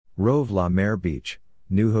Rove La Mer Beach,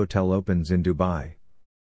 new hotel opens in Dubai.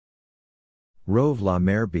 Rove La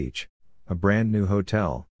Mer Beach, a brand new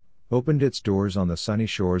hotel, opened its doors on the sunny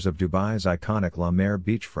shores of Dubai's iconic La Mer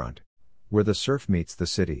beachfront, where the surf meets the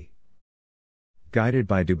city. Guided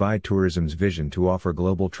by Dubai Tourism's vision to offer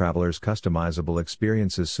global travelers customizable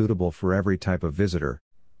experiences suitable for every type of visitor,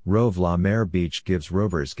 Rove La Mer Beach gives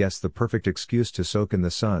Rovers guests the perfect excuse to soak in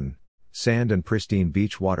the sun, sand and pristine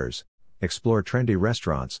beach waters, explore trendy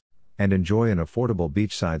restaurants, and enjoy an affordable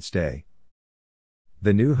beachside stay.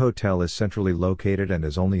 The new hotel is centrally located and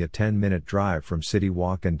is only a 10-minute drive from City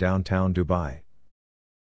Walk and downtown Dubai.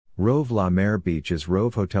 Rove La Mer Beach is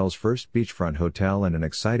Rove Hotel's first beachfront hotel and an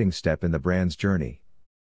exciting step in the brand's journey.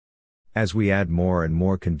 As we add more and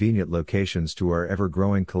more convenient locations to our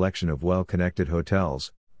ever-growing collection of well-connected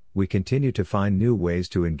hotels, we continue to find new ways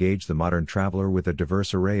to engage the modern traveler with a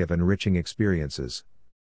diverse array of enriching experiences.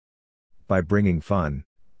 By bringing fun,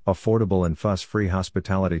 affordable and fuss-free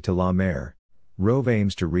hospitality to La Mer, Rove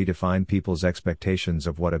aims to redefine people's expectations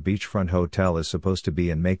of what a beachfront hotel is supposed to be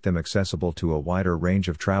and make them accessible to a wider range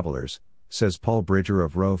of travelers, says Paul Bridger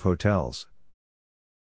of Rove Hotels.